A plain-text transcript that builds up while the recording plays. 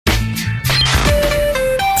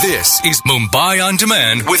This is Mumbai On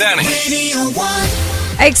Demand with Annie.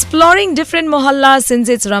 Exploring different mohallas since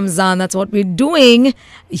it's Ramzan. That's what we're doing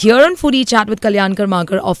here on Foodie Chat with Kalyan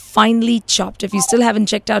Karmakar of Finely Chopped. If you still haven't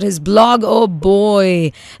checked out his blog, oh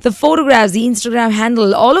boy, the photographs, the Instagram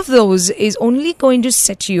handle, all of those is only going to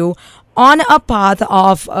set you on a path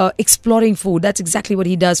of exploring food. That's exactly what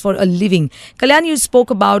he does for a living. Kalyan, you spoke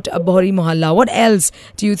about Bohri Mohalla. What else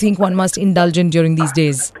do you think one must indulge in during these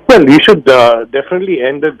days? Well, you should definitely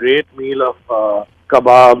end a great meal of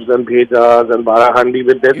kebabs and bhejas and barahandi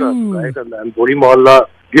with desserts, right? And Bohri Mohalla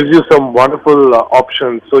gives you some wonderful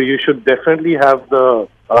options. So you should definitely have the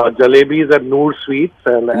jalebis at Noor Sweets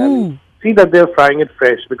and see that they're frying it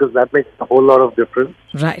fresh, because that makes a whole lot of difference.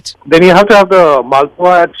 Right. Then you have to have the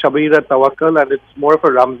malpua at Shabir Tawakkal, and it's more of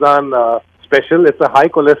a Ramzan special. It's a high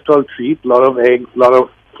cholesterol treat, a lot of eggs, a lot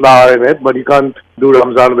of flour in it, but you can't do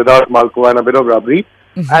Ramzan without malpua and a bit of rabri.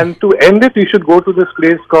 And to end it, you should go to this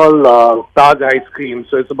place called Taj Ice Cream.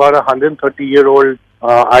 So it's about a 130-year-old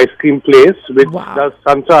ice cream place which does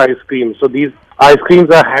sancha ice cream. So these ice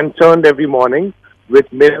creams are hand-churned every morning with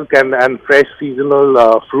milk and fresh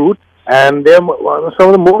seasonal fruit. And they're some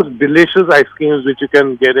of the most delicious ice creams which you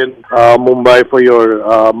can get in Mumbai for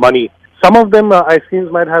your money. Some of them ice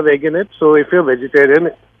creams might have egg in it. So if you're vegetarian,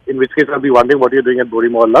 in which case I'll be wondering what you're doing at Bohri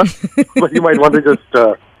Mohalla. But you might want to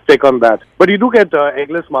just take on that. But you do get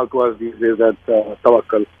eggless malpuas these days at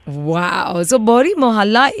Tawakkal. Wow. So Bohri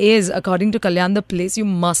Mohalla is, according to Kalyan, the place you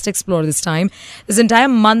must explore this time. This entire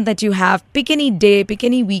month that you have, pick any day, pick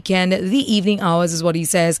any weekend, the evening hours is what he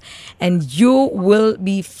says, and you will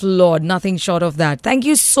be floored. Nothing short of that. Thank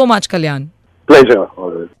you so much, Kalyan. Pleasure.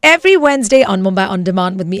 Always. Every Wednesday on Mumbai On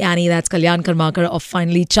Demand with me, Annie, that's Kalyan Karmakar of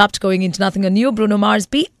Finely Chopped, going into nothing, a new Bruno Mars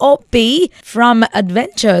P.O.P. from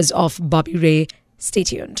Adventures of Bobby Ray. Stay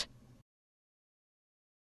tuned.